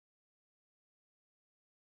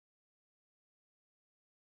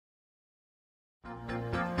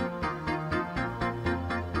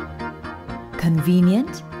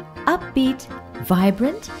Convenient, upbeat,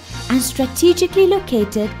 vibrant, and strategically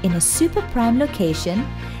located in a super prime location,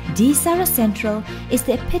 Sara Central is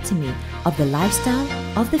the epitome of the lifestyle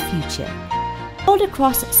of the future. Rolled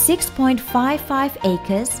across 6.55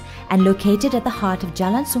 acres and located at the heart of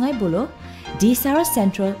Jalan Sungai Buloh, Sara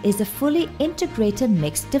Central is a fully integrated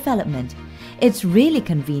mixed development. It's really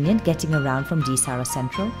convenient getting around from Sara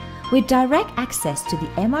Central. With direct access to the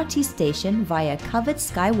MRT station via a covered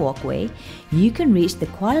sky walkway, you can reach the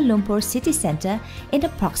Kuala Lumpur city centre in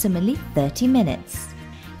approximately 30 minutes.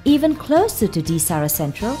 Even closer to Sara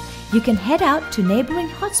Central, you can head out to neighbouring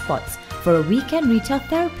hotspots for a weekend retail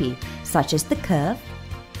therapy such as The Curve,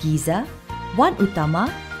 Giza, One Utama,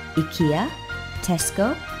 IKEA,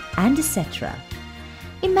 Tesco, and etc.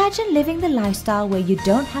 Imagine living the lifestyle where you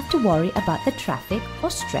don't have to worry about the traffic or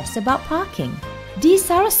stress about parking.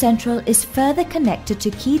 Sara Central is further connected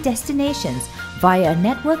to key destinations via a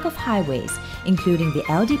network of highways including the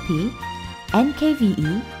LDP,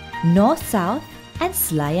 NKVE, North-South and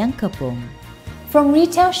Selayang Kepong. From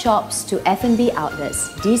retail shops to F&B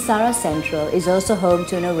outlets, Sara Central is also home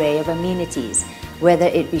to an array of amenities. Whether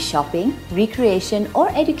it be shopping, recreation or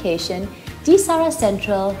education, Sara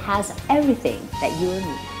Central has everything that you will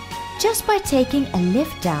need. Just by taking a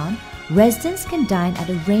lift down, residents can dine at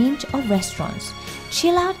a range of restaurants,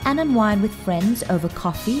 chill out and unwind with friends over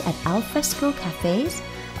coffee at alfresco cafes,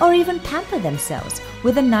 or even pamper themselves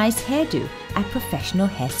with a nice hairdo at professional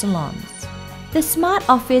hair salons. The Smart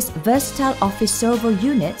Office Versatile Office Servo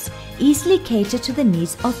units easily cater to the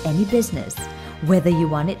needs of any business, whether you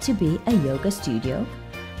want it to be a yoga studio,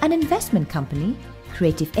 an investment company,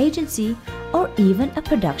 creative agency, or even a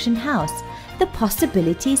production house. The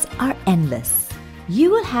possibilities are endless. You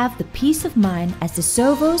will have the peace of mind as the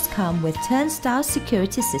servos come with turnstile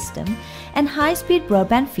security system and high-speed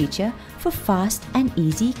broadband feature for fast and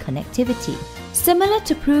easy connectivity. Similar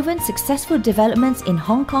to proven successful developments in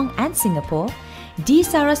Hong Kong and Singapore,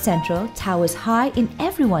 Sara Central towers high in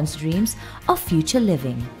everyone's dreams of future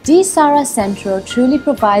living. Sara Central truly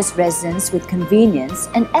provides residents with convenience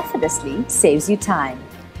and effortlessly saves you time.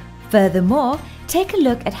 Furthermore, take a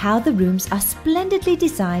look at how the rooms are splendidly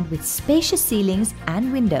designed with spacious ceilings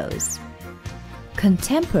and windows.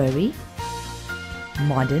 Contemporary,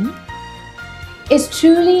 modern. It's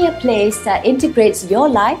truly a place that integrates your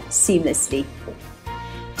life seamlessly.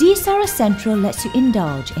 Sara Central lets you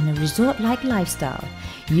indulge in a resort-like lifestyle.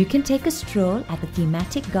 You can take a stroll at the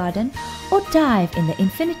thematic garden or dive in the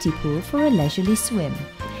infinity pool for a leisurely swim.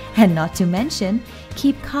 And not to mention,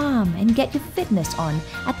 keep calm and get your fitness on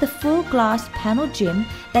at the full-glass panel gym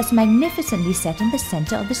that's magnificently set in the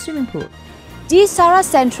center of the swimming pool. Sara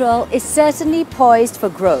Central is certainly poised for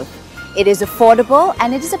growth. It is affordable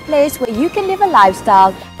and it is a place where you can live a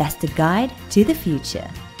lifestyle that's the guide to the future.